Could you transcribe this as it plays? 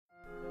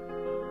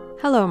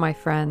Hello, my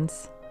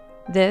friends.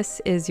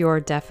 This is your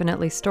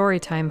Definitely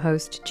Storytime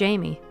host,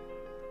 Jamie.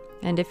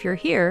 And if you're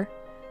here,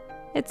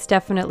 it's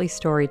definitely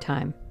story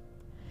time.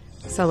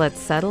 So let's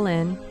settle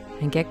in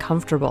and get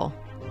comfortable,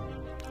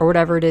 or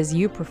whatever it is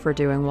you prefer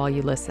doing while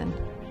you listen.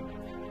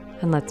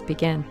 And let's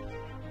begin.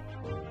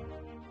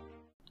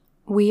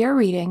 We are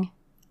reading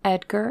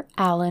Edgar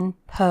Allan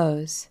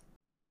Poe's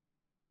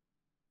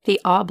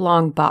The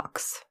Oblong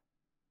Box.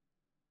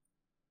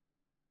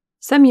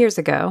 Some years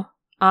ago,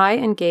 I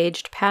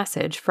engaged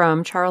passage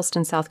from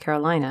Charleston, South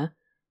Carolina,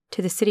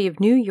 to the city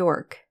of New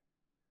York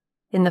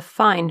in the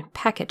fine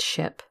packet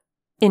ship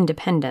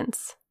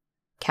Independence,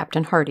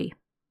 Captain Hardy.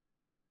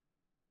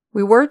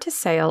 We were to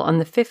sail on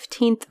the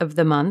 15th of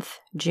the month,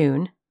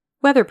 June,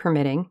 weather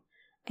permitting,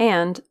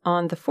 and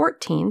on the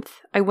 14th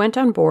I went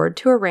on board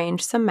to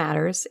arrange some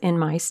matters in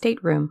my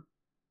stateroom.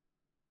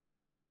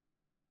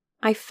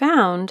 I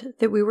found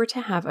that we were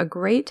to have a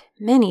great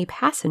many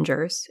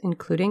passengers,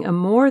 including a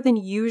more than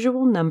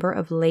usual number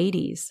of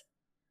ladies.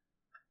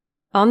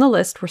 On the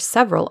list were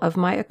several of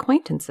my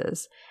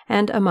acquaintances,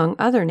 and among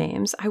other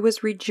names I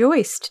was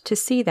rejoiced to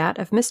see that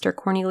of Mr.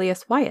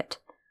 Cornelius Wyatt,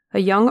 a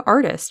young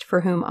artist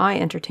for whom I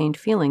entertained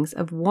feelings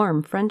of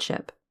warm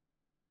friendship.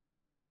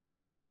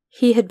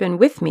 He had been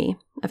with me,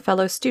 a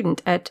fellow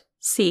student at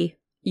C.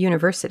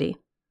 University,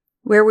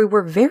 where we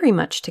were very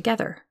much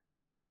together.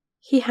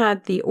 He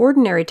had the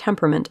ordinary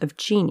temperament of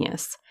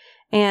genius,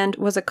 and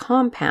was a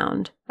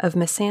compound of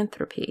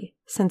misanthropy,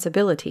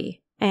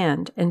 sensibility,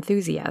 and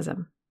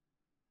enthusiasm.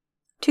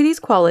 To these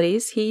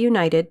qualities he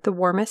united the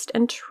warmest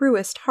and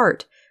truest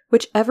heart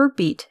which ever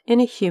beat in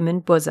a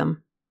human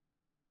bosom.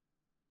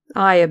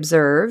 I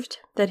observed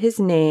that his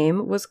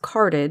name was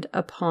carded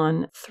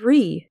upon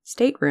 3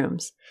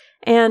 staterooms,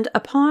 and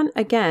upon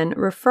again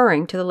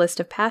referring to the list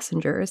of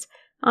passengers,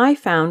 I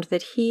found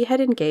that he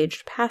had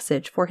engaged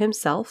passage for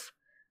himself,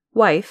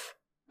 wife,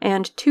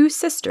 and 2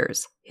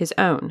 sisters, his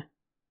own.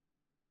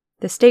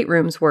 The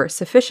staterooms were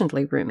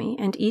sufficiently roomy,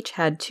 and each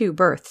had 2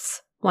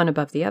 berths, one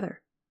above the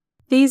other.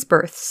 These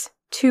berths,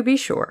 to be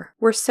sure,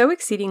 were so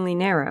exceedingly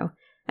narrow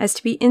as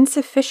to be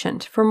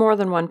insufficient for more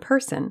than one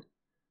person.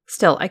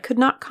 Still, I could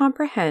not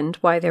comprehend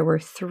why there were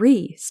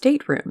 3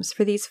 staterooms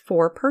for these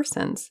 4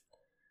 persons.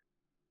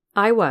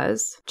 I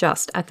was,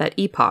 just at that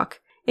epoch,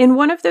 in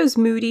one of those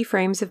moody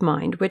frames of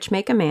mind which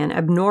make a man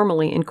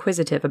abnormally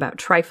inquisitive about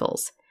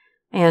trifles,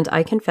 and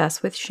I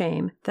confess with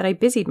shame that I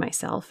busied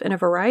myself in a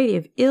variety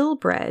of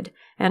ill-bred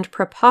and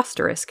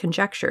preposterous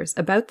conjectures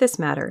about this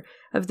matter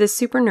of the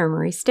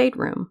supernumerary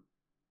stateroom.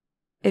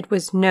 It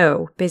was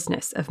no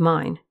business of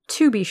mine,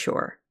 to be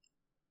sure,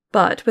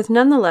 but with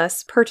none the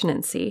less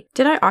pertinency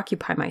did I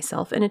occupy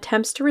myself in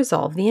attempts to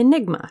resolve the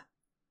enigma.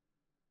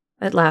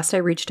 At last I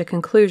reached a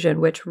conclusion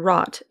which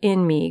wrought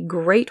in me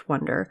great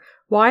wonder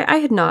why I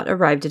had not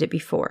arrived at it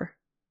before.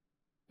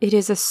 "It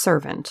is a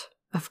servant,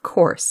 of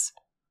course,"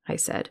 I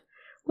said.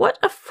 "What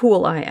a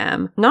fool I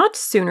am, not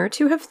sooner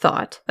to have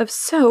thought of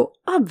so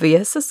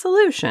obvious a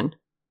solution!"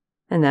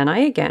 And then I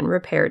again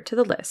repaired to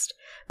the list,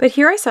 but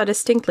here I saw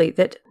distinctly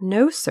that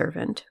no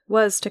servant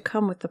was to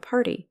come with the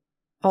party,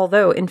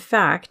 although, in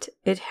fact,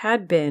 it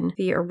had been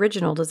the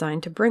original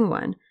design to bring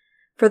one,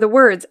 for the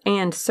words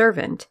 "and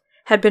servant"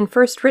 had been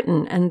first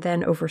written and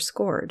then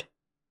overscored.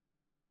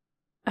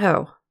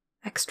 "Oh,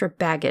 extra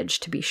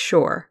baggage, to be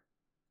sure,"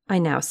 I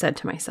now said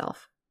to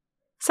myself.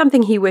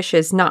 "Something he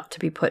wishes not to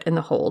be put in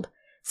the hold.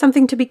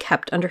 Something to be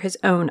kept under his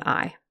own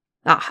eye.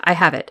 Ah, I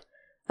have it.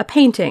 A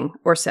painting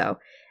or so.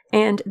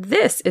 And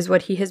this is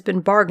what he has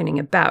been bargaining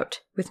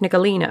about with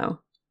Nicolino,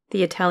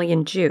 the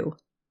Italian Jew."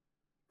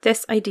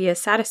 This idea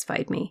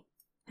satisfied me,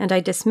 and I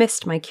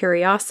dismissed my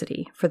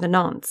curiosity for the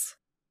nonce.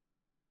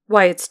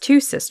 Wyatt's 2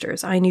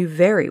 sisters I knew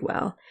very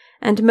well,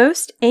 and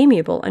most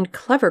amiable and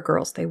clever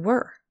girls they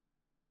were.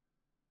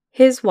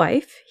 His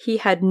wife he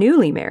had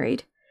newly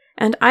married,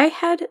 and I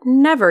had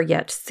never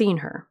yet seen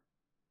her.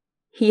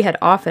 He had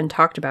often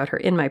talked about her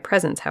in my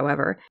presence,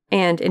 however,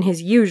 and in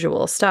his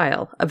usual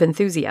style of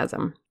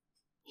enthusiasm.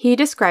 He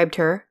described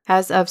her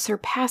as of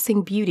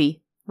surpassing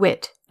beauty,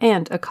 wit,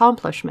 and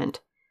accomplishment.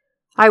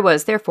 I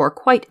was, therefore,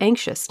 quite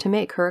anxious to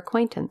make her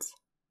acquaintance.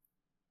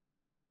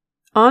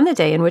 On the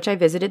day in which I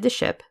visited the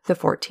ship, the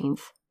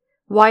 14th,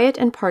 Wyatt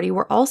and party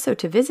were also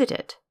to visit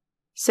it,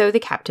 so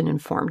the captain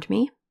informed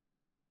me,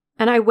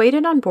 and I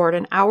waited on board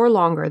an hour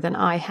longer than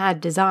I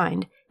had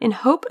designed, in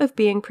hope of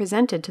being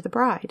presented to the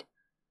bride.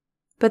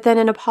 But then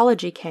an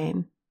apology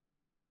came.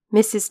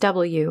 Mrs.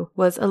 W.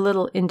 was a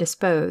little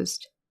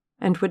indisposed,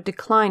 and would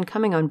decline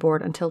coming on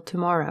board until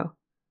tomorrow,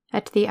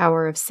 at the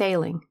hour of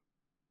sailing.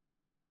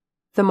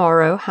 The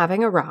morrow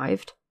having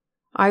arrived,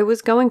 I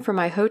was going from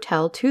my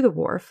hotel to the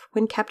wharf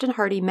when Captain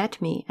Hardy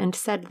met me and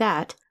said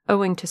that,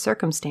 owing to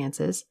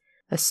circumstances,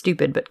 a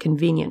stupid but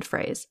convenient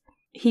phrase,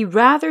 he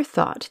rather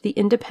thought the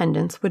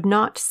Independence would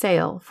not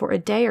sail for a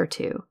day or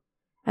 2,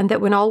 and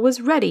that when all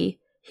was ready,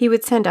 he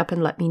would send up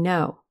and let me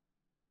know.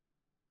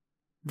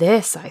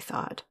 This, I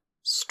thought,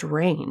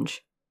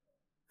 strange,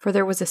 for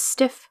there was a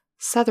stiff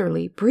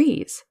southerly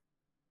breeze.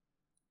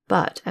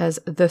 But as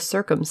the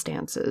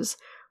circumstances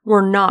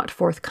were not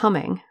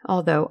forthcoming,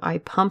 although I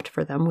pumped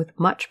for them with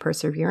much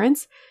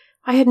perseverance,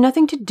 I had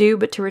nothing to do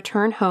but to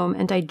return home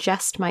and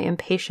digest my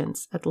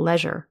impatience at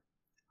leisure.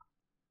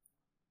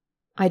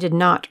 I did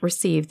not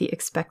receive the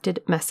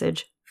expected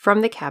message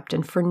from the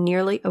captain for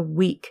nearly a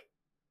week.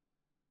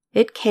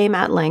 It came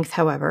at length,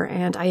 however,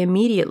 and I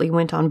immediately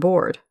went on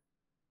board.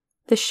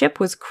 The ship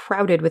was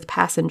crowded with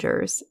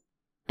passengers,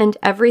 and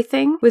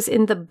everything was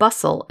in the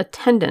bustle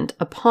attendant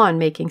upon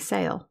making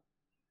sail.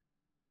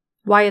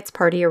 Wyatt's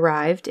party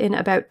arrived in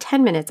about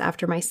 10 minutes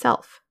after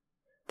myself.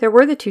 There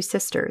were the two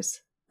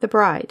sisters, the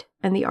bride,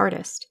 and the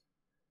artist,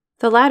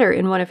 the latter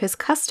in one of his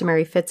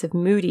customary fits of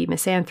moody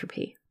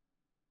misanthropy.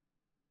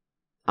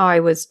 I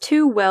was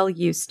too well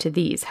used to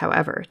these,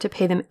 however, to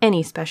pay them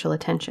any special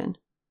attention.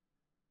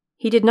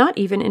 He did not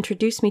even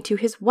introduce me to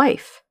his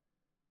wife,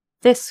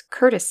 this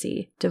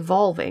courtesy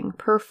devolving,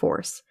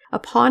 perforce,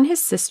 upon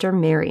his sister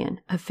Marian,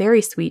 a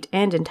very sweet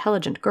and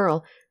intelligent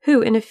girl,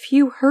 who, in a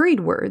few hurried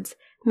words,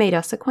 made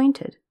us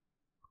acquainted.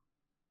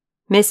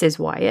 Mrs.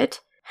 Wyatt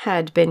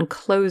had been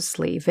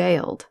closely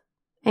veiled,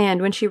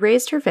 and when she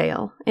raised her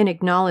veil, in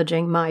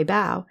acknowledging my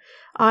bow,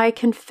 I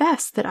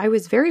confess that I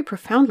was very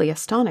profoundly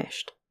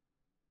astonished.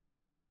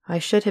 I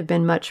should have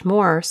been much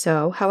more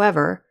so,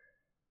 however,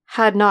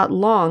 had not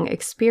long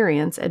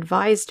experience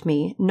advised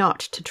me not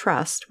to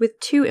trust, with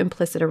too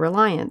implicit a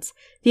reliance,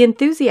 the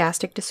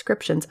enthusiastic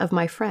descriptions of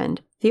my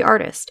friend, the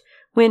artist,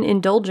 when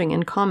indulging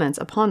in comments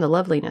upon the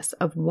loveliness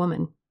of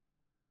woman.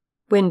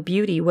 When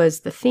beauty was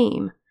the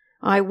theme,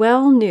 I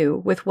well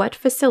knew with what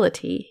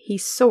facility he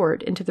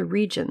soared into the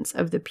regions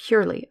of the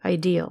purely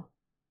ideal.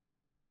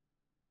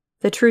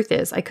 The truth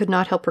is, I could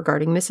not help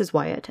regarding Mrs.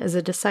 Wyatt as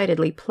a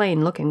decidedly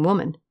plain-looking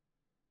woman.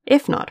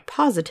 If not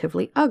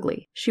positively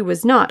ugly, she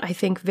was not, I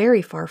think,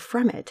 very far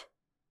from it.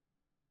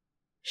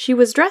 She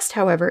was dressed,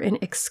 however, in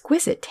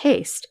exquisite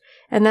taste,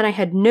 and then I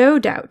had no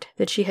doubt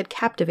that she had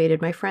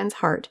captivated my friend's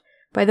heart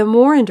by the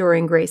more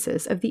enduring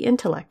graces of the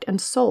intellect and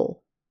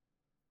soul.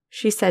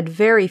 She said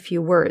very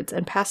few words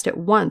and passed at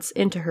once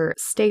into her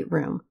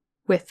stateroom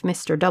with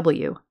Mr.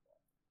 W.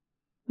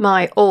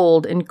 My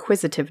old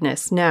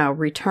inquisitiveness now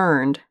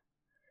returned.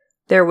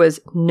 There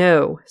was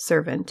no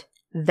servant.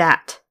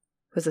 That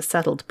was a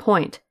settled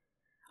point.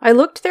 I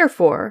looked,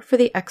 therefore, for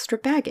the extra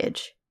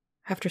baggage.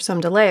 After some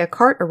delay, a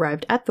cart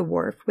arrived at the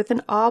wharf with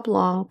an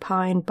oblong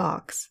pine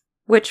box,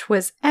 which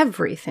was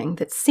everything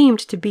that seemed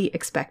to be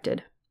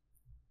expected.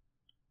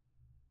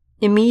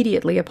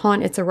 Immediately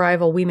upon its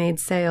arrival, we made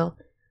sail,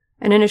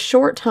 and in a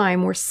short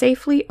time were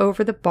safely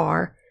over the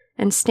bar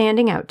and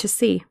standing out to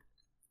sea.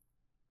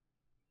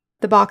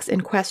 The box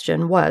in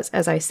question was,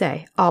 as I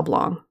say,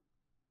 oblong.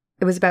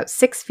 It was about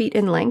 6 feet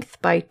in length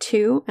by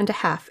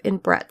 2.5 in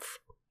breadth.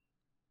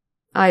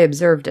 I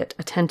observed it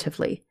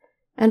attentively,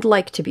 and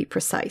like to be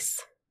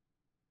precise.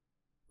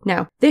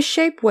 Now, this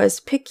shape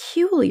was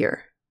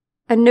peculiar,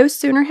 and no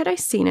sooner had I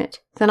seen it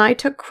than I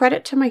took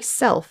credit to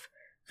myself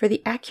for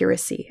the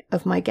accuracy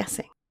of my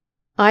guessing.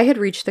 I had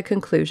reached the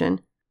conclusion,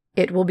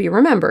 it will be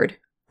remembered,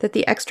 that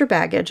the extra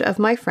baggage of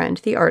my friend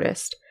the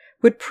artist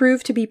would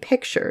prove to be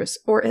pictures,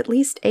 or at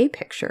least a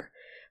picture,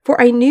 for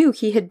I knew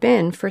he had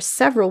been for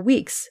several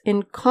weeks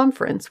in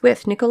conference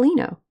with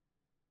Nicolino.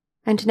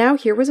 And now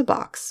here was a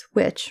box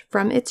which,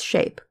 from its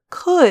shape,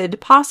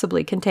 could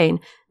possibly contain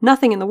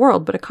nothing in the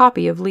world but a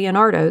copy of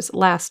Leonardo's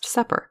Last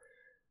Supper,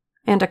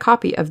 and a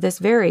copy of this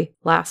very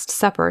Last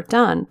Supper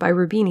done by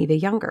Rubini the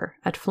Younger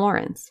at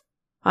Florence.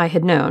 I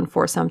had known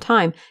for some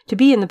time to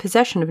be in the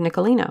possession of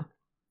Nicolino.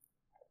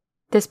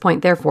 This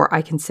point, therefore,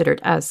 I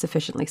considered as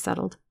sufficiently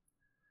settled.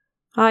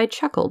 I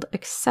chuckled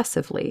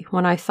excessively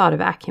when I thought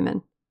of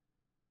acumen.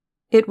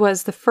 It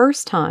was the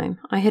first time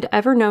I had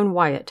ever known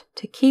Wyatt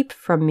to keep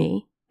from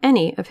me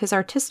any of his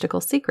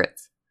artistical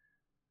secrets.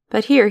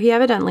 But here he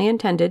evidently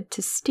intended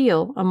to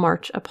steal a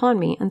march upon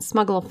me and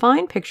smuggle a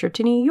fine picture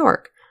to New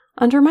York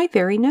under my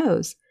very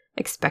nose,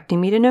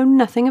 expecting me to know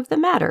nothing of the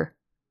matter.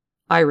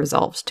 I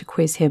resolved to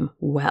quiz him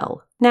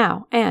well,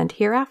 now and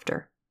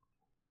hereafter.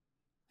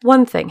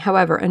 One thing,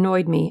 however,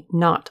 annoyed me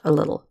not a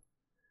little.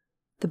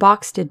 The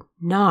box did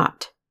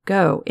not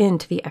go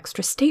into the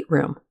extra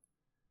stateroom.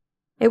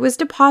 It was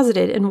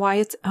deposited in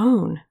Wyatt's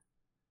own,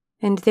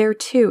 and there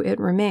too it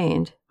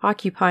remained,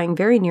 occupying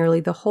very nearly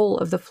the whole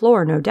of the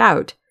floor, no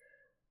doubt,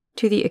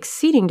 to the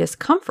exceeding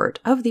discomfort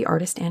of the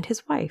artist and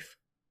his wife.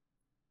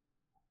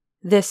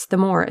 This the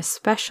more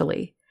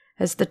especially,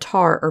 as the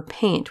tar or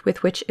paint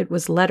with which it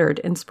was lettered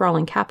in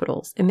sprawling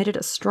capitals emitted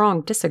a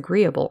strong,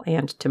 disagreeable,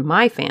 and, to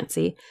my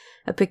fancy,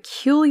 a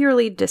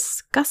peculiarly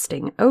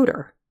disgusting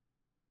odor.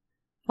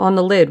 On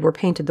the lid were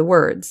painted the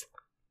words,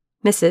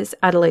 Mrs.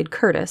 Adelaide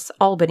Curtis,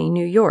 Albany,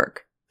 New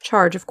York,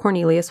 charge of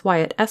Cornelius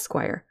Wyatt,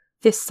 Esquire,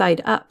 this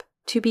side up,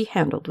 to be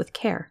handled with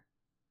care.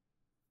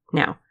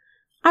 Now,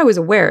 I was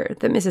aware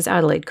that Mrs.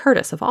 Adelaide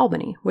Curtis of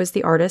Albany was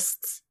the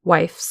artist's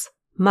wife's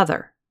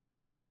mother.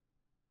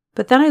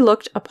 But then I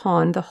looked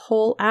upon the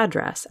whole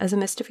address as a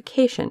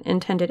mystification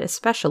intended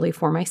especially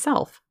for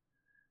myself.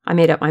 I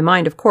made up my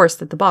mind, of course,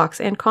 that the box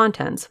and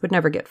contents would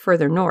never get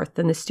further north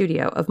than the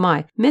studio of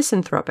my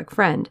misanthropic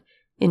friend,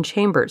 in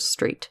Chambers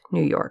Street,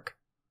 New York.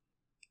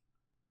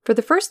 For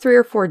the first 3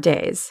 or 4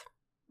 days,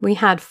 we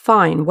had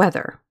fine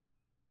weather,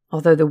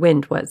 although the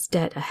wind was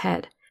dead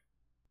ahead,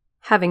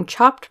 having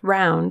chopped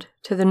round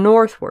to the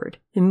northward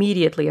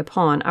immediately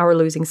upon our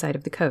losing sight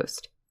of the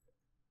coast.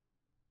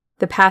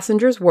 The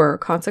passengers were,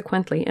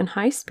 consequently, in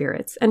high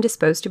spirits and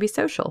disposed to be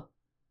social.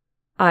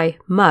 I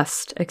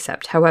must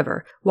except,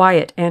 however,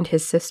 Wyatt and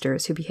his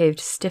sisters, who behaved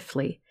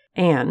stiffly,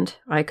 and,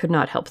 I could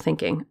not help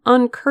thinking,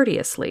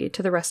 uncourteously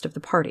to the rest of the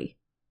party.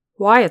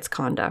 Wyatt's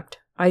conduct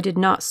I did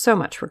not so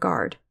much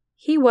regard.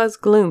 He was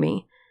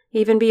gloomy,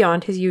 even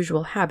beyond his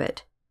usual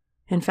habit.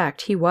 In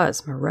fact, he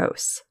was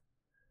morose.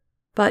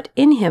 But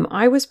in him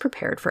I was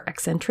prepared for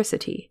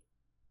eccentricity.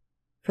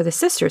 For the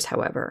sisters,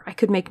 however, I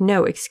could make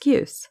no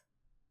excuse.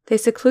 They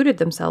secluded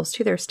themselves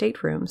to their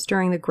staterooms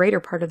during the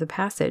greater part of the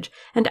passage,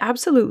 and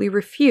absolutely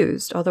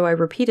refused, although I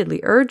repeatedly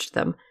urged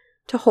them,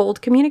 to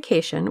hold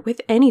communication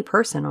with any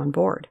person on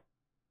board.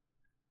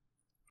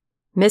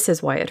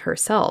 Mrs. Wyatt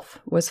herself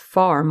was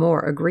far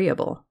more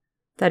agreeable.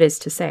 That is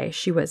to say,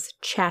 she was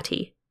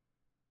chatty.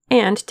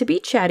 And to be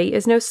chatty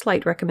is no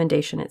slight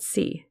recommendation at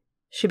sea.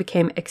 She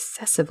became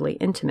excessively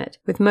intimate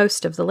with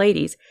most of the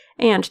ladies,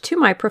 and, to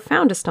my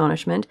profound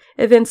astonishment,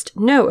 evinced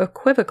no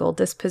equivocal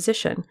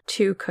disposition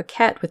to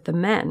coquette with the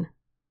men.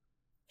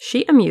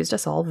 She amused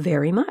us all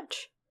very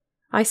much.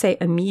 I say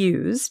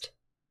amused,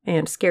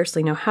 and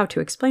scarcely know how to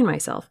explain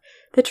myself.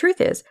 The truth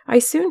is, I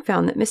soon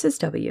found that Mrs.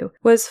 W.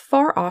 was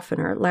far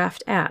oftener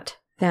laughed at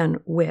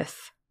than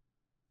with.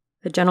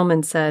 The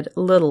gentlemen said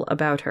little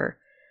about her,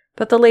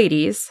 but the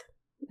ladies,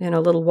 in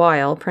a little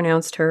while,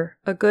 pronounced her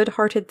a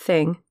good-hearted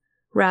thing,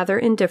 rather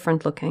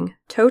indifferent-looking,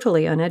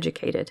 totally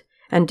uneducated,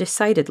 and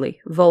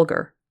decidedly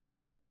vulgar.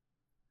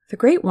 The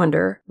great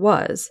wonder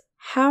was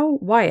how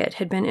Wyatt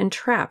had been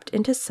entrapped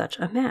into such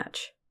a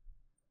match.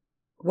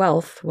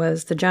 Wealth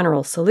was the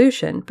general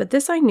solution, but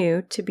this I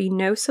knew to be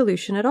no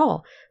solution at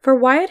all, for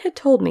Wyatt had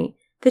told me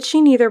that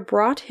she neither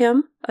brought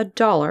him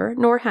 $1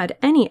 nor had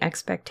any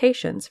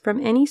expectations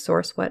from any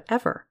source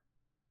whatever.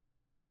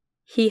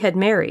 He had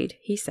married,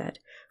 he said,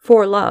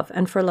 for love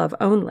and for love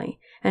only,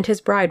 and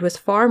his bride was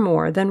far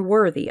more than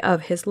worthy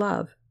of his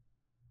love.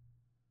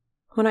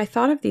 When I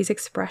thought of these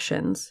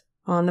expressions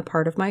on the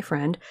part of my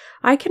friend,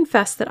 I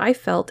confess that I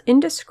felt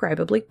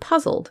indescribably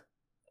puzzled.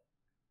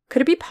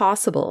 Could it be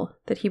possible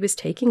that he was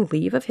taking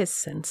leave of his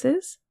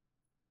senses?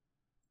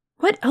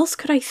 What else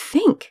could I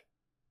think?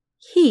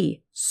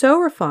 He, so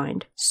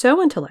refined,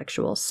 so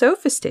intellectual, so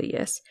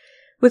fastidious,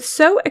 with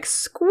so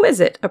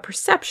exquisite a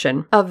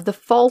perception of the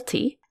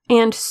faulty,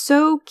 and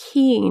so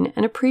keen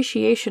an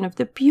appreciation of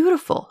the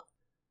beautiful.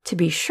 To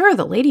be sure,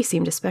 the lady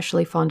seemed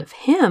especially fond of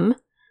him,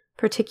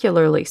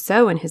 particularly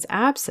so in his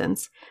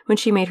absence, when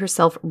she made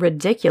herself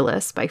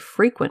ridiculous by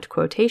frequent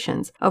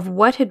quotations of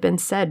what had been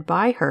said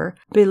by her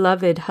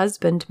beloved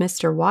husband,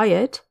 Mr.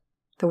 Wyatt.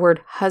 The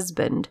word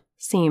husband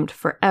seemed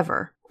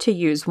forever, to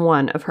use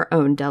one of her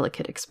own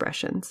delicate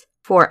expressions,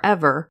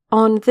 forever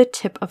on the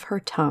tip of her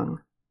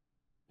tongue.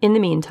 In the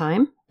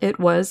meantime, it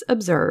was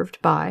observed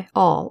by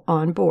all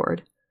on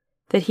board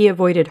that he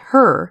avoided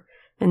her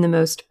in the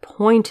most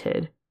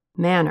pointed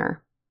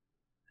manner,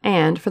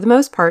 and for the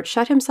most part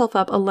shut himself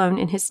up alone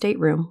in his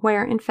stateroom,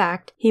 where, in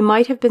fact, he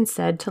might have been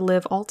said to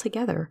live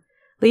altogether,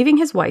 leaving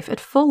his wife at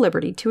full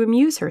liberty to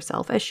amuse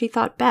herself as she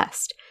thought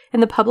best in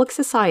the public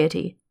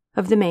society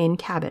of the main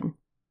cabin.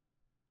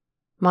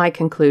 My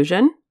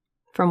conclusion,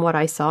 from what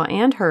I saw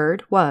and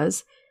heard,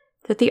 was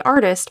that the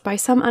artist, by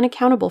some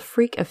unaccountable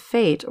freak of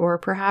fate, or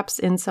perhaps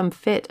in some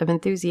fit of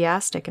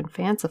enthusiastic and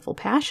fanciful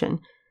passion,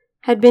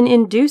 had been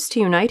induced to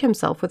unite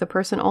himself with a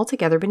person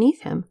altogether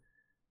beneath him,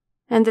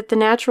 and that the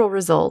natural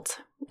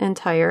result,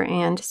 entire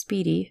and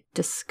speedy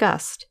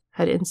disgust,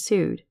 had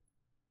ensued.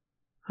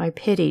 I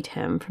pitied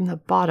him from the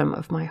bottom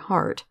of my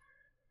heart,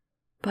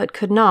 but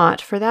could not,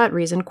 for that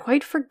reason,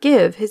 quite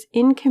forgive his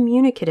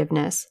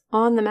incommunicativeness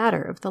on the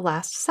matter of the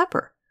Last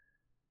Supper.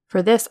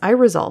 For this I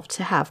resolved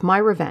to have my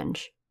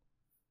revenge.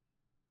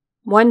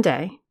 One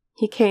day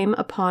he came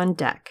upon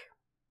deck,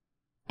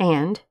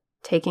 and,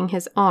 taking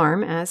his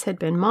arm, as had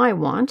been my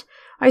wont,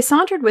 I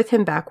sauntered with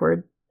him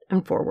backward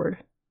and forward.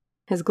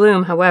 His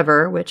gloom,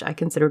 however, which I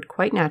considered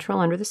quite natural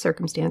under the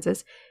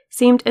circumstances,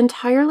 seemed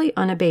entirely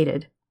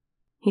unabated.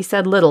 He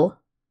said little,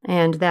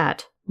 and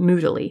that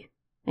moodily,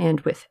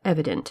 and with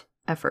evident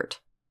effort.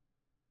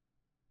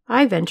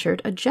 I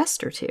ventured a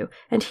jest or two,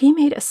 and he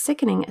made a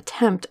sickening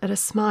attempt at a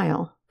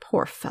smile,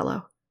 poor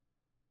fellow.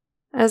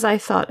 As I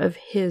thought of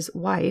his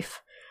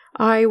wife,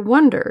 I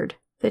wondered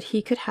that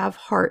he could have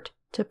heart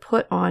to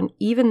put on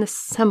even the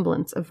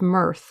semblance of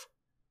mirth.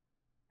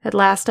 At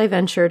last I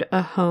ventured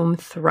a home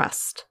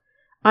thrust.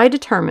 I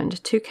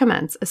determined to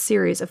commence a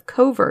series of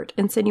covert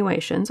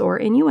insinuations or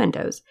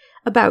innuendos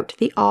about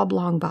the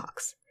Oblong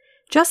Box,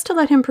 just to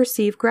let him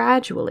perceive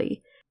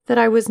gradually that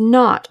I was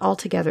not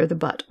altogether the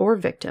butt or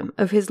victim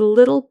of his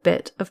little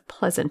bit of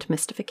pleasant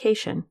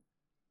mystification.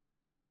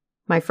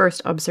 My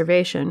first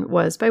observation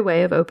was by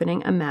way of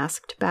opening a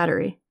masked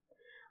battery.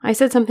 I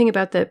said something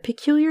about the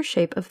peculiar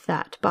shape of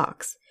that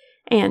box,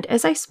 and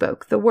as I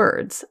spoke the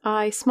words,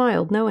 I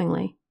smiled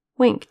knowingly,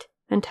 winked,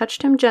 and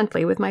touched him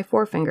gently with my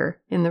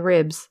forefinger in the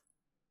ribs.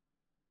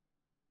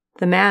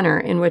 The manner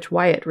in which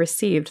Wyatt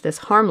received this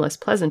harmless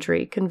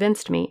pleasantry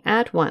convinced me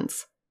at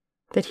once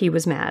that he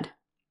was mad.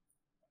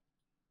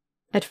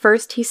 At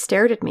first he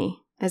stared at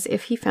me as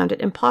if he found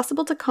it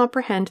impossible to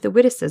comprehend the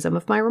witticism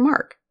of my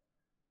remark.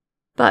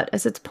 But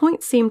as its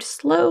point seemed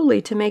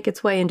slowly to make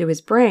its way into his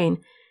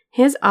brain,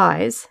 his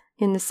eyes,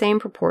 in the same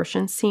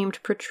proportion,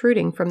 seemed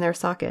protruding from their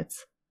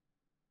sockets.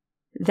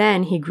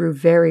 Then he grew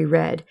very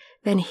red,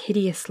 then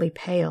hideously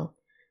pale.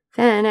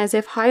 Then, as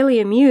if highly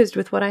amused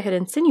with what I had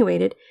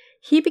insinuated,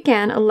 he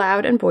began a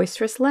loud and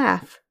boisterous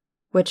laugh,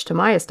 which, to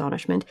my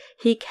astonishment,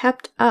 he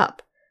kept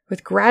up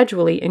with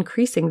gradually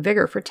increasing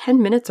vigor for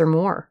 10 minutes or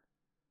more.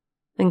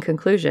 In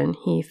conclusion,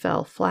 he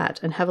fell flat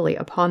and heavily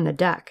upon the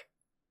deck.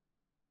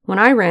 When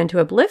I ran to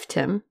uplift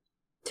him,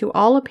 to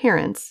all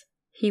appearance,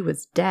 he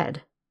was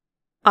dead.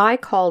 I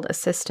called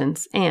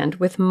assistance, and,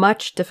 with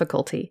much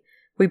difficulty,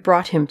 we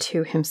brought him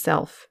to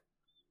himself.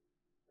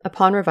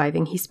 Upon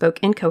reviving, he spoke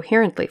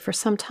incoherently for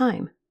some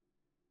time.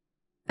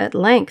 At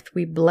length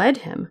we bled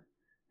him,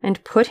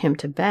 and put him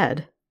to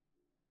bed.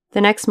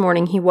 The next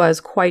morning he was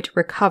quite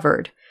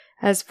recovered,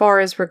 as far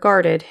as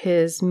regarded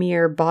his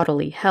mere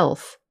bodily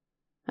health.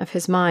 Of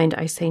his mind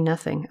I say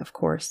nothing, of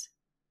course.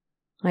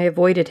 I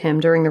avoided him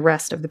during the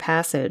rest of the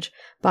passage,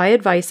 by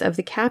advice of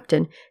the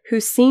captain,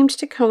 who seemed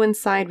to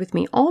coincide with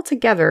me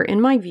altogether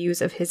in my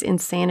views of his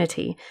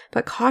insanity,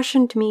 but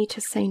cautioned me to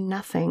say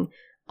nothing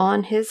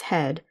on his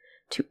head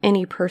to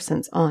any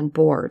persons on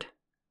board.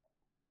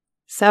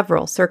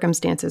 Several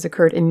circumstances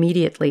occurred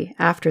immediately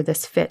after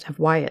this fit of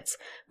Wyatt's,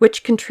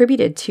 which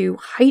contributed to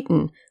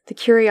heighten the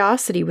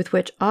curiosity with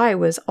which I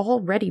was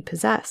already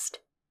possessed.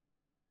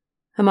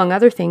 Among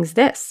other things,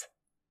 this.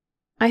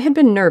 I had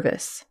been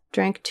nervous,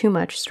 drank too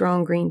much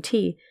strong green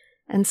tea,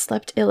 and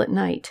slept ill at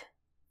night.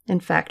 In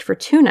fact, for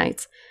 2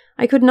 nights,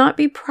 I could not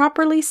be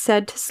properly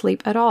said to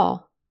sleep at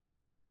all.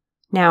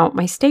 Now,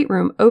 my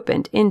stateroom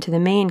opened into the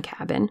main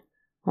cabin,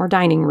 or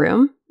dining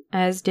room,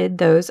 as did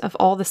those of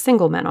all the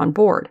single men on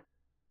board.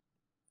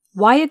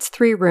 Wyatt's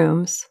 3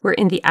 rooms were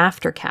in the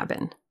after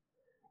cabin,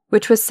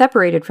 which was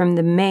separated from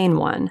the main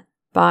one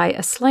by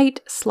a slight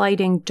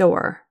sliding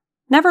door,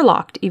 never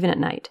locked even at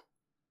night.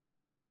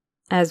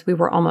 As we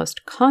were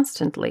almost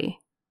constantly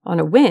on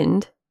a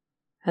wind,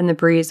 and the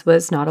breeze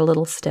was not a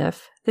little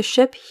stiff, the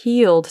ship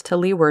heeled to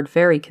leeward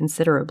very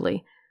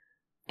considerably,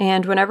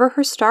 and whenever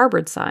her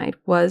starboard side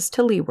was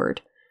to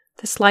leeward,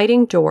 the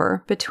sliding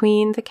door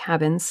between the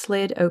cabins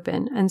slid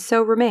open, and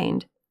so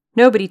remained,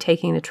 nobody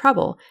taking the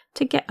trouble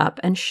to get up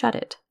and shut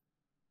it.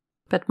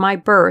 But my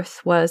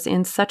berth was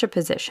in such a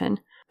position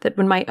that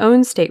when my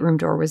own stateroom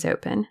door was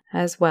open,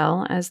 as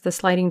well as the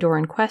sliding door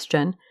in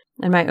question,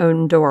 and my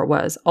own door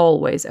was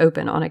always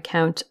open on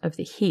account of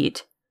the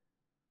heat,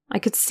 I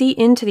could see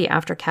into the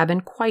after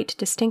cabin quite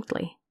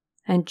distinctly,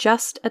 and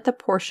just at the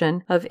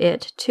portion of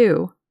it,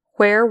 too,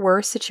 where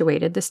were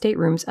situated the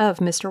staterooms of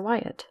Mr.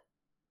 Wyatt.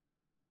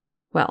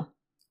 Well,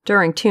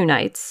 during 2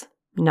 nights,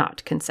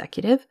 not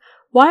consecutive,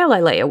 while I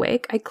lay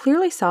awake, I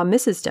clearly saw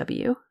Mrs.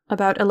 W.,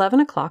 about 11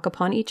 o'clock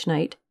upon each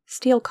night,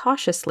 steal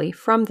cautiously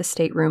from the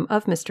stateroom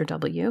of Mr.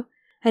 W.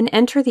 and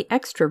enter the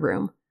extra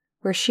room,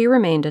 where she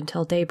remained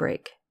until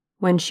daybreak,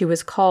 when she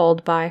was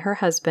called by her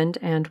husband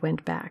and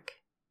went back.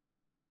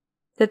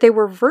 That they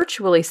were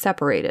virtually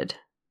separated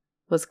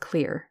was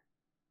clear.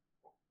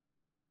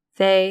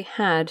 They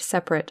had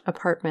separate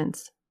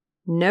apartments,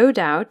 no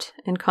doubt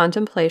in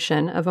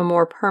contemplation of a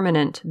more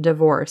permanent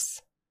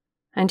divorce.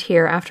 And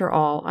here, after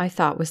all, I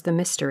thought was the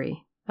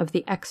mystery of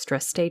the extra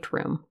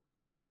stateroom.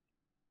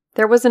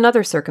 There was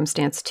another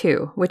circumstance,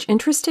 too, which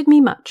interested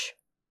me much.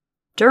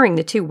 During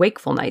the 2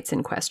 wakeful nights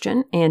in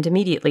question, and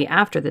immediately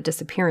after the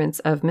disappearance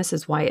of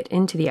Mrs. Wyatt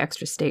into the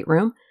extra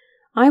stateroom,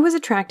 I was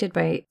attracted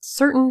by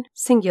certain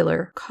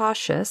singular,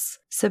 cautious,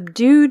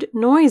 subdued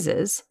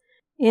noises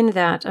in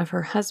that of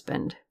her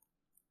husband.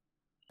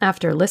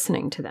 After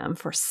listening to them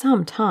for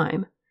some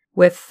time,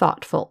 with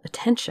thoughtful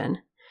attention,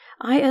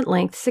 I at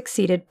length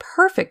succeeded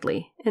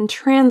perfectly in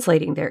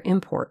translating their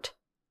import.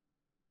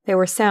 They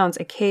were sounds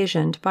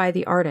occasioned by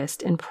the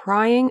artist in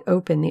prying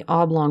open the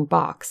oblong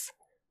box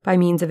by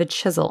means of a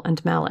chisel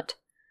and mallet,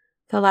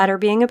 the latter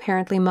being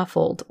apparently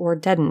muffled or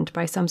deadened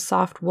by some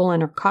soft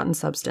woolen or cotton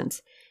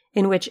substance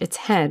in which its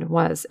head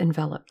was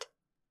enveloped.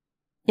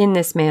 In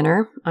this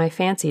manner, I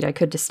fancied I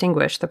could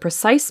distinguish the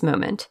precise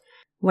moment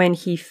when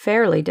he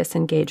fairly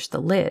disengaged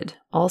the lid,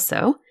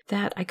 also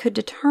that I could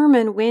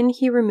determine when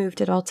he removed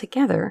it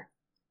altogether,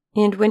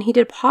 and when he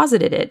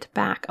deposited it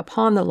back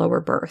upon the lower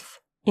berth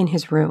in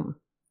his room.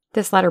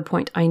 This latter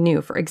point I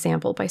knew, for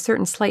example, by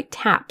certain slight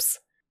taps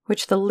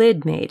which the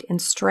lid made in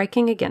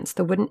striking against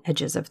the wooden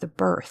edges of the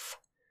berth,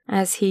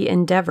 as he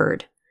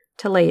endeavored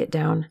to lay it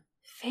down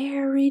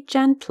very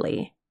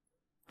gently,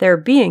 there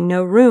being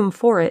no room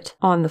for it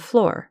on the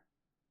floor.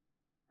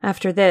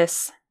 After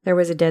this, there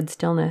was a dead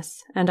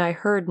stillness, and I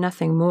heard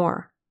nothing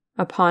more,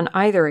 upon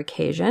either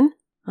occasion,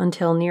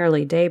 until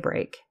nearly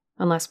daybreak,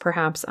 unless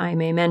perhaps I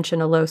may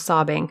mention a low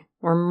sobbing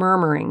or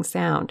murmuring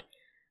sound,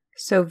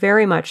 so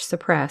very much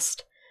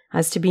suppressed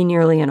as to be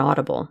nearly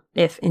inaudible,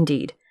 if,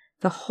 indeed,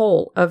 the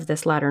whole of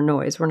this latter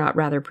noise were not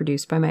rather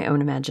produced by my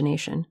own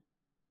imagination.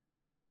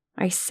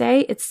 I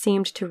say it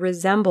seemed to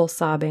resemble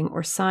sobbing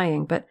or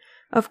sighing, but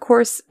of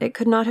course it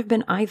could not have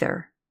been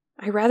either.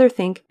 I rather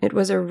think it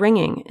was a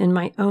ringing in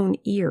my own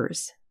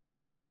ears.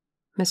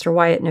 Mr.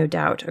 Wyatt, no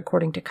doubt,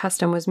 according to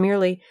custom, was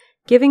merely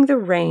giving the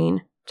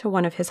rein to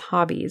one of his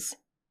hobbies,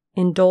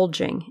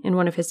 indulging in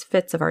one of his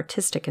fits of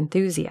artistic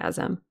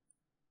enthusiasm.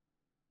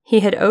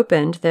 He had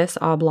opened this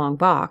oblong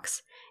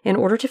box in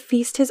order to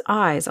feast his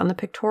eyes on the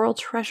pictorial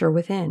treasure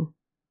within.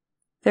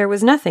 There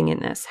was nothing in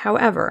this,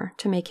 however,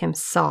 to make him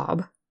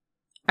sob.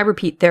 I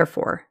repeat,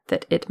 therefore,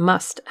 that it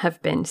must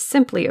have been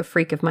simply a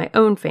freak of my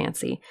own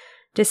fancy,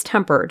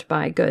 distempered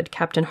by good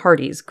Captain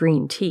Hardy's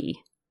green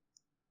tea.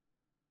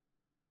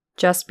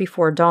 Just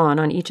before dawn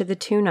on each of the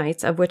 2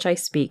 nights of which I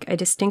speak, I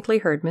distinctly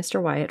heard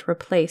Mr. Wyatt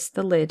replace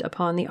the lid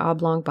upon the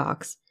oblong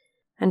box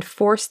and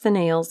force the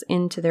nails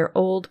into their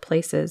old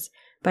places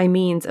by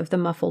means of the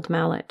muffled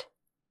mallet.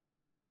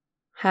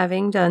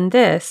 Having done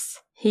this,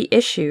 he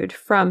issued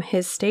from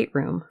his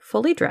stateroom,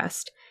 fully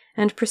dressed,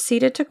 and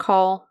proceeded to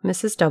call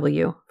Mrs.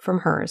 W.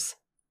 from hers.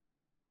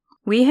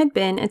 We had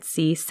been at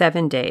sea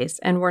 7 days,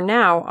 and were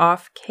now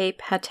off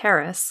Cape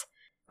Hatteras,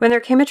 when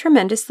there came a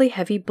tremendously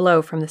heavy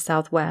blow from the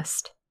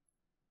southwest.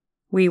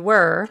 We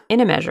were, in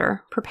a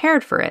measure,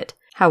 prepared for it,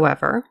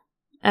 however,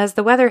 as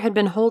the weather had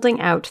been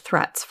holding out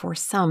threats for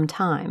some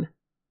time.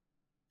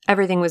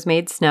 Everything was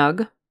made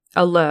snug,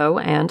 alow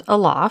and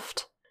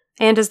aloft,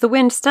 and as the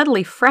wind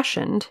steadily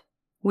freshened,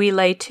 we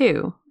lay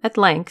to, at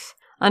length,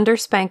 under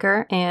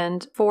spanker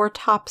and fore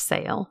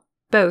topsail,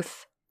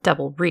 both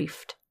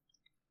double-reefed.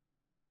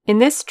 In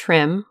this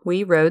trim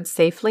we rode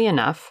safely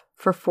enough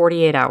for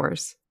 48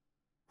 hours,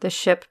 the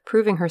ship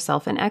proving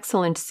herself an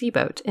excellent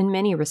sea-boat in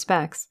many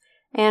respects,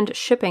 and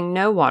shipping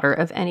no water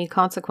of any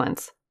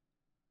consequence.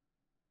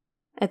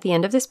 At the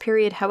end of this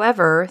period,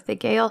 however, the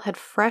gale had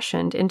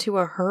freshened into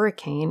a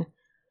hurricane,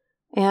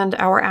 and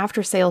our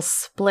aftersails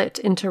split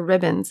into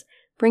ribbons,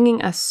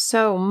 bringing us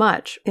so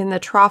much in the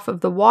trough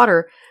of the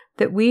water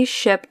that we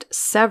shipped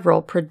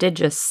several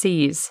prodigious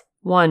seas,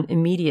 one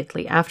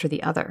immediately after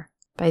the other.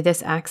 By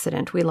this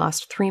accident we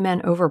lost 3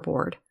 men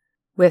overboard,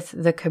 with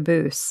the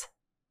caboose,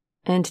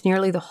 and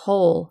nearly the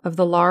whole of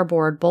the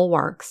larboard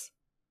bulwarks.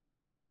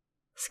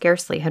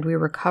 Scarcely had we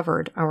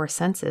recovered our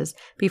senses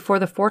before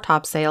the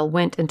foretopsail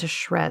went into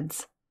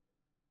shreds.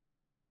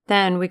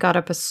 Then we got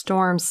up a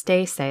storm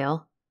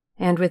staysail,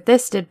 and with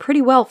this did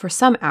pretty well for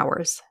some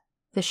hours,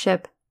 the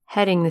ship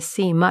heading the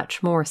sea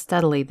much more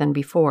steadily than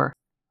before.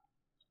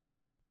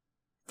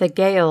 The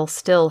gale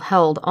still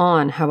held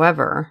on,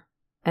 however,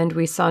 and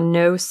we saw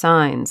no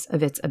signs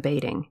of its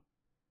abating.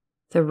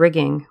 The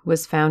rigging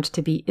was found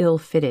to be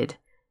ill-fitted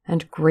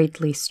and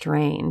greatly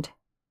strained,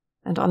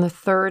 and on the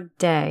 3rd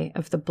day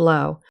of the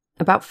blow,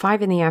 about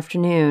 5 in the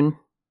afternoon,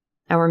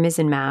 our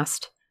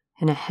mizzenmast,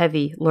 in a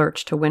heavy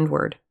lurch to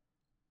windward,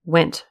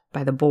 went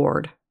by the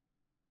board.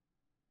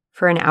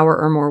 For an hour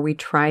or more we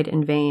tried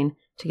in vain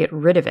to get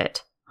rid of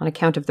it on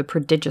account of the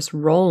prodigious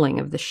rolling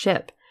of the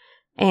ship,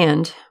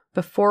 and,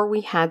 before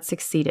we had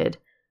succeeded,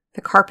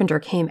 the carpenter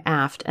came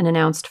aft and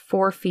announced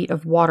 4 feet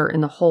of water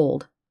in the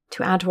hold.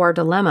 To add to our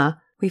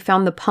dilemma, we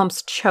found the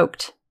pumps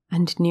choked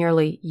and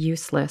nearly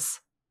useless.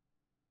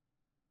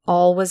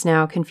 All was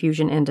now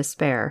confusion and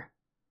despair,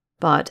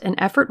 but an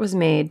effort was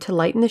made to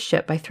lighten the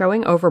ship by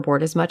throwing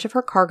overboard as much of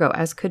her cargo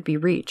as could be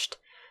reached,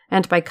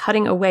 and by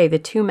cutting away the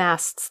 2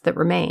 masts that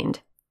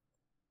remained.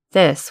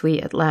 This we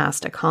at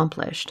last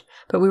accomplished,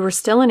 but we were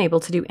still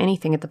unable to do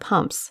anything at the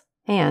pumps,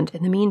 and,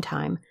 in the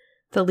meantime,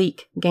 the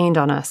leak gained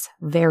on us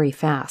very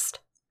fast.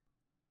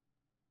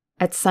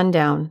 At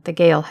sundown, the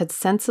gale had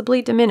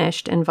sensibly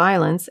diminished in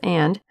violence,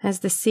 and, as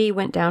the sea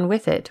went down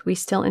with it, we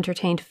still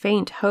entertained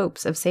faint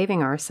hopes of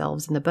saving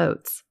ourselves in the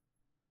boats.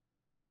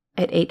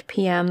 At 8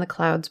 p.m. the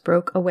clouds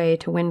broke away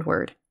to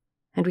windward,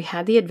 and we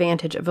had the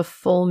advantage of a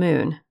full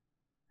moon,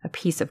 a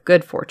piece of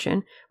good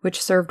fortune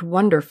which served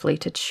wonderfully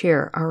to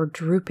cheer our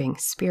drooping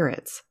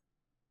spirits.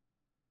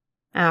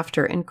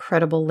 After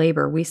incredible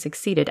labor, we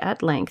succeeded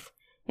at length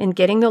in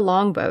getting the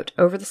longboat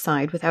over the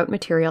side without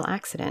material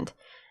accident,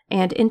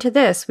 and into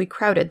this we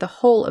crowded the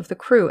whole of the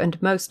crew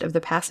and most of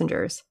the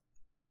passengers.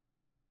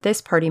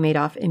 This party made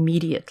off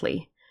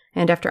immediately,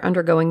 and after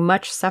undergoing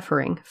much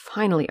suffering,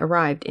 finally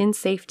arrived in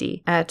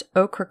safety at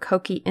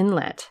Ocracoke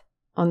Inlet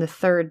on the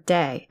 3rd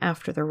day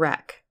after the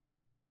wreck.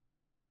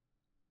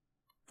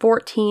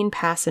 14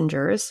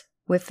 passengers,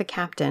 with the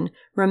captain,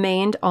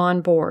 remained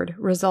on board,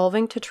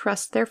 resolving to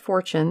trust their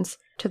fortunes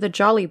to the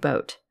jolly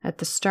boat at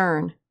the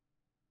stern.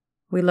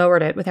 We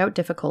lowered it without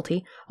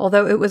difficulty,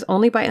 although it was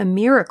only by a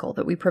miracle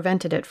that we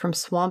prevented it from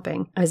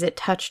swamping as it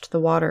touched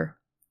the water.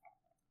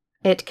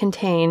 It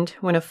contained,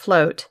 when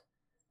afloat,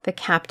 the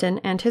captain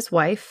and his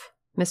wife,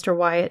 Mr.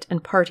 Wyatt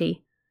and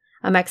party,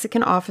 a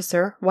Mexican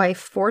officer, wife,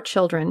 4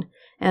 children,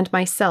 and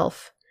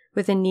myself,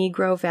 with a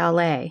Negro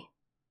valet.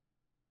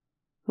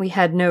 We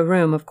had no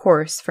room, of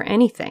course, for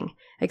anything,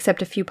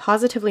 except a few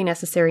positively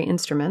necessary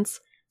instruments,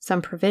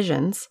 some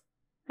provisions,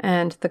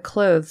 and the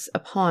clothes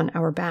upon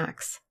our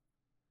backs.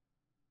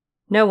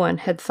 No one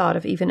had thought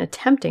of even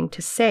attempting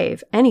to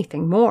save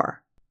anything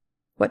more.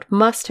 What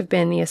must have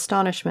been the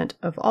astonishment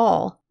of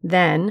all,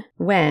 then,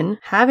 when,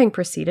 having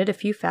proceeded a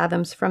few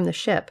fathoms from the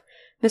ship,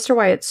 Mr.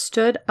 Wyatt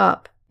stood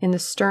up in the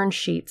stern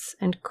sheets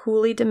and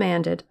coolly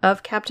demanded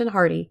of Captain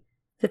Hardy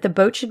that the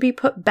boat should be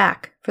put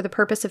back for the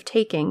purpose of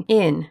taking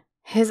in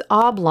his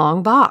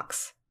oblong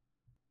box.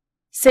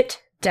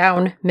 "Sit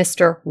down,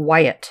 Mr.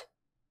 Wyatt,"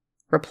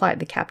 replied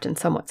the captain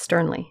somewhat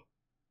sternly.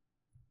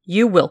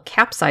 "You will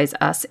capsize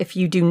us if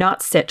you do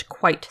not sit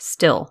quite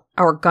still.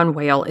 Our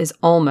gunwale is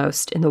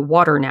almost in the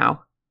water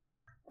now."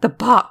 "The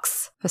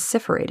box!"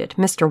 vociferated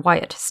Mr.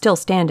 Wyatt, still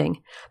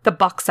standing. "The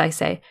box, I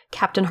say.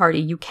 Captain Hardy,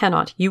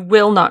 you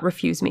will not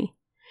refuse me.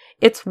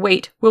 Its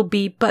weight will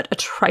be but a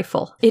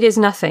trifle. It is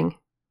nothing,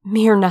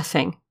 mere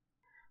nothing.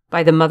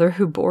 By the mother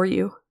who bore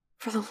you,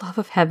 for the love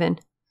of heaven,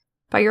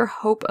 by your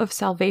hope of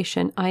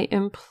salvation, I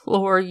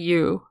implore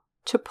you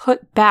to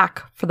put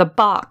back for the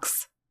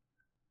box."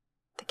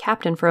 The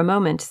captain for a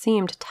moment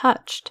seemed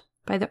touched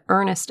by the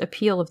earnest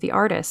appeal of the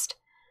artist,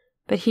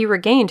 but he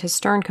regained his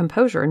stern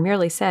composure and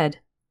merely said,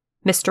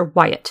 "Mr.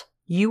 Wyatt,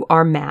 you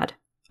are mad.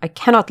 I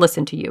cannot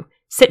listen to you.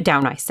 Sit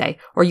down, I say,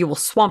 or you will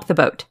swamp the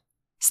boat.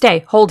 Stay,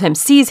 hold him,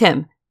 seize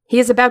him. He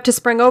is about to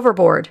spring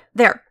overboard.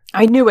 There,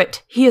 I knew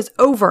it. He is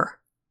over."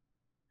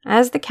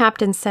 As the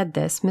captain said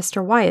this,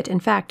 Mr. Wyatt, in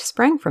fact,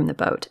 sprang from the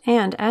boat,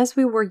 and as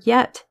we were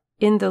yet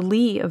in the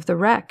lee of the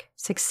wreck,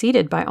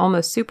 succeeded by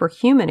almost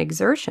superhuman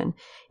exertion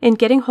in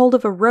getting hold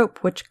of a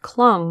rope which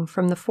clung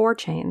from the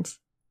forechains.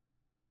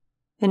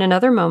 In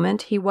another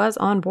moment he was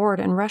on board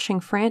and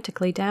rushing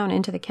frantically down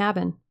into the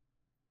cabin.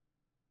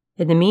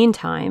 In the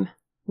meantime,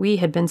 we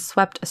had been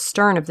swept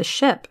astern of the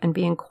ship, and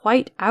being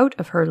quite out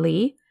of her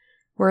lee,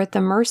 were at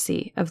the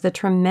mercy of the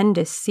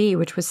tremendous sea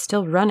which was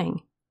still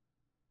running.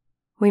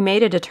 We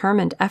made a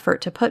determined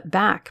effort to put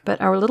back, but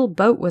our little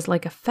boat was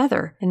like a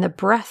feather in the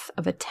breath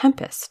of a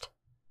tempest.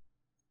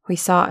 We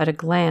saw at a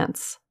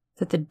glance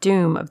that the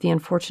doom of the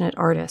unfortunate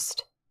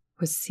artist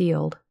was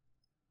sealed.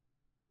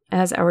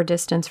 As our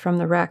distance from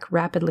the wreck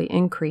rapidly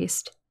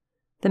increased,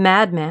 the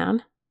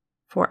madman,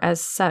 for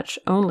as such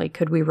only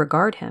could we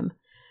regard him,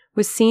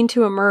 was seen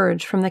to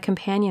emerge from the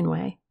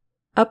companionway,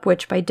 up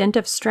which by dint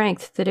of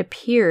strength that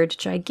appeared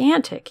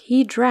gigantic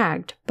he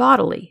dragged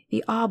bodily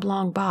the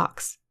oblong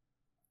box.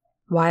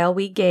 While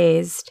we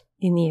gazed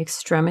in the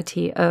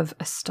extremity of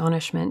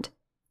astonishment,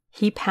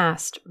 he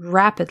passed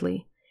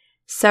rapidly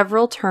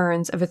several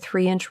turns of a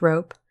 3-inch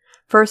rope,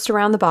 first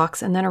around the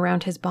box and then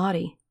around his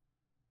body.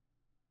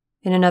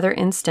 In another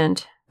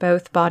instant,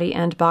 both body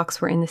and box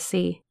were in the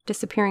sea,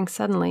 disappearing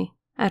suddenly,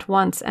 at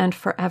once and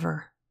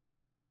forever.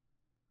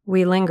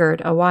 We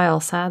lingered a while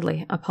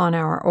sadly upon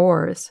our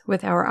oars,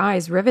 with our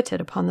eyes riveted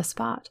upon the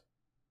spot.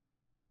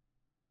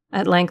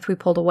 At length we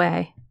pulled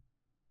away.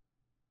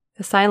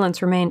 The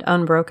silence remained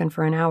unbroken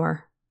for an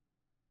hour.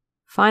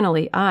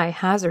 Finally, I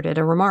hazarded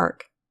a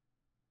remark.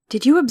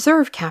 "Did you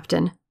observe,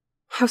 Captain,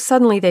 how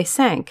suddenly they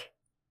sank?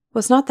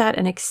 Was not that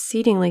an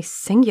exceedingly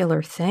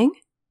singular thing?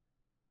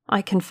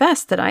 I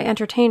confess that I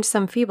entertained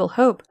some feeble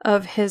hope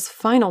of his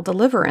final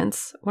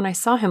deliverance when I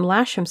saw him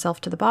lash himself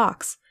to the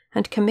box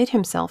and commit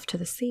himself to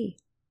the sea."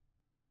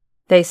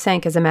 "They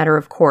sank as a matter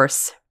of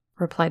course,"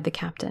 replied the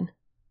captain,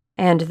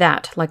 "and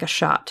that like a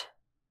shot.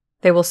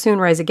 They will soon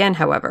rise again,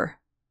 however,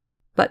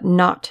 but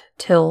not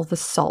till the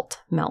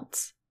salt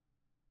melts."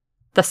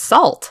 "The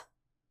salt!"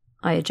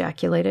 I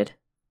ejaculated.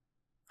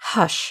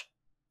 "Hush,"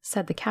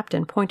 said the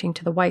captain, pointing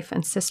to the wife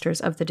and sisters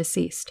of the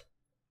deceased.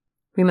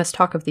 "We must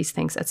talk of these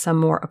things at some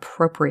more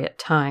appropriate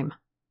time."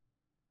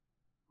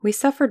 We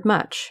suffered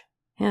much,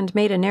 and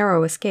made a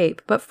narrow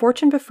escape, but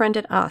fortune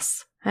befriended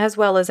us, as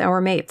well as our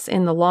mates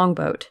in the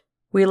longboat.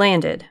 We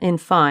landed, in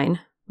fine,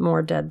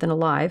 more dead than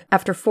alive,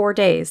 after 4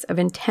 days of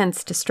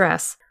intense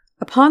distress,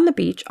 upon the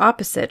beach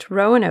opposite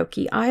Roanoke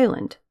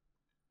Island.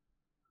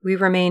 We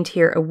remained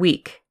here a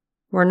week,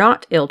 were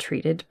not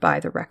ill-treated by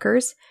the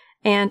wreckers,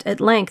 and at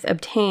length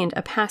obtained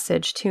a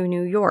passage to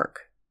New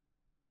York.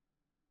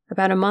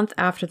 About a month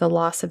after the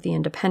loss of the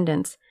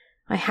Independence,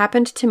 I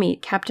happened to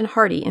meet Captain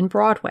Hardy in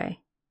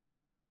Broadway.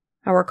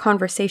 Our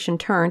conversation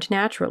turned,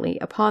 naturally,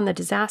 upon the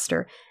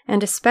disaster,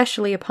 and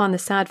especially upon the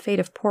sad fate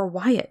of poor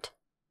Wyatt.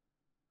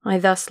 I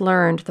thus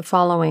learned the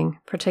following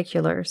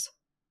particulars.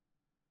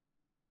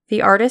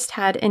 The artist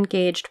had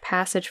engaged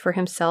passage for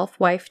himself,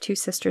 wife, 2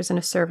 sisters, and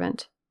a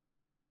servant.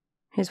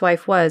 His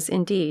wife was,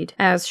 indeed,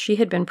 as she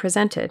had been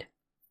presented,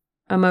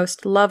 a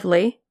most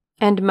lovely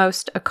and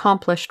most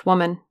accomplished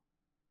woman.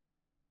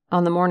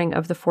 On the morning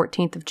of the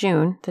 14th of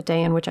June, the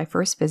day on which I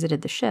first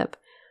visited the ship,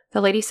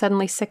 the lady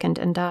suddenly sickened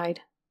and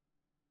died.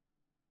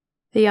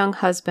 The young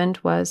husband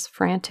was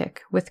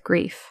frantic with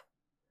grief,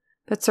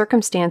 but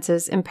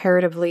circumstances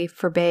imperatively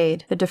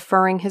forbade the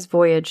deferring his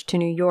voyage to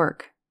New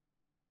York.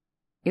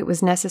 It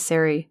was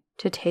necessary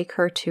to take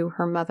her to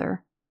her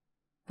mother,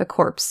 the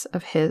corpse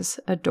of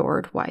his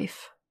adored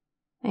wife.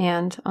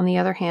 and, on the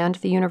other hand,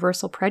 the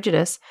universal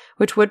prejudice,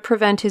 which would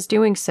prevent his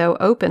doing so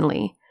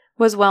openly,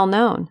 was well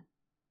known.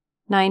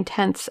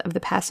 9/10 of the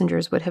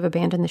passengers would have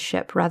abandoned the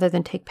ship rather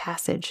than take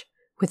passage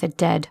with a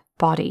dead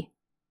body.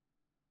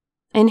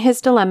 In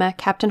his dilemma,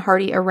 Captain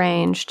Hardy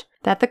arranged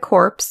that the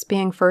corpse,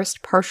 being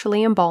first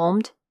partially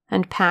embalmed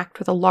and packed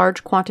with a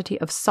large quantity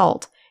of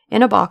salt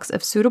in a box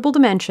of suitable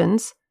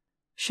dimensions,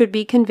 should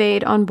be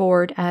conveyed on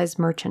board as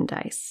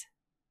merchandise.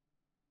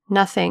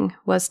 Nothing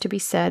was to be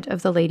said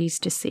of the lady's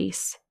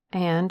decease,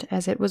 and,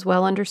 as it was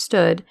well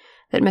understood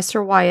that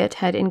Mr. Wyatt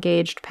had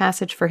engaged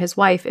passage for his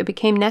wife, it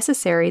became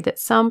necessary that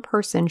some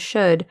person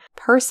should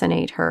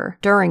personate her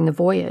during the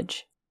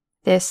voyage.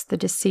 This the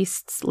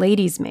deceased's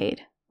lady's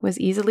maid was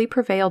easily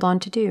prevailed on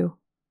to do.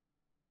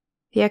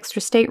 The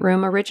extra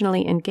stateroom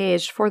originally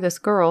engaged for this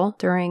girl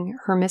during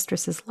her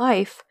mistress's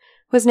life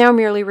was now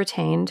merely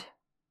retained.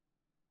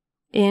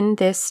 In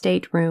this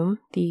stateroom,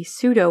 the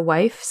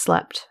pseudo-wife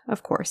slept,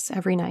 of course,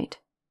 every night.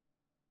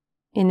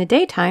 In the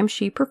daytime,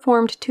 she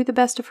performed to the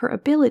best of her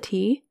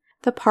ability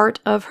the part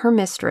of her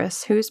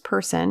mistress, whose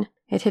person,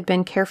 it had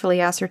been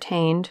carefully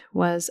ascertained,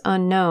 was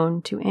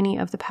unknown to any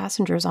of the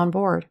passengers on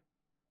board.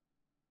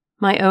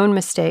 My own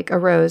mistake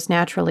arose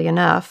naturally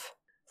enough,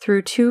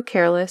 through too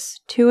careless,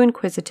 too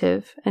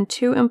inquisitive, and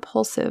too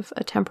impulsive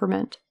a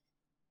temperament.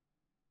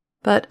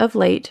 But of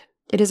late,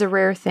 it is a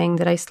rare thing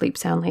that I sleep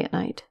soundly at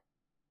night.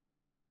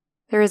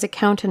 There is a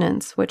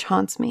countenance which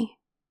haunts me,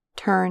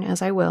 turn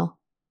as I will.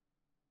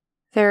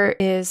 There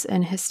is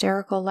an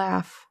hysterical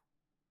laugh,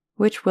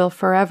 which will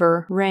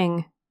forever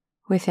ring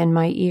within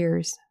my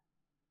ears.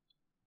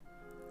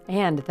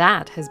 And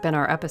that has been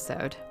our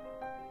episode.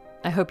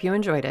 I hope you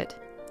enjoyed it.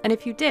 And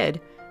if you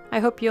did, I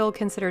hope you'll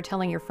consider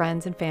telling your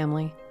friends and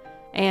family.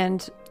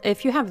 And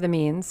if you have the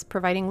means,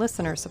 providing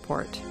listener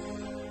support.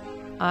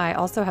 I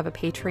also have a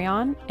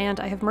Patreon, and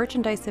I have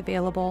merchandise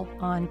available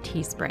on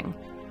Teespring.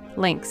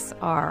 Links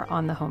are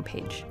on the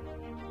homepage.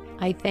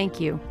 I thank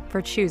you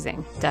for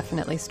choosing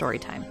Definitely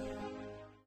Storytime.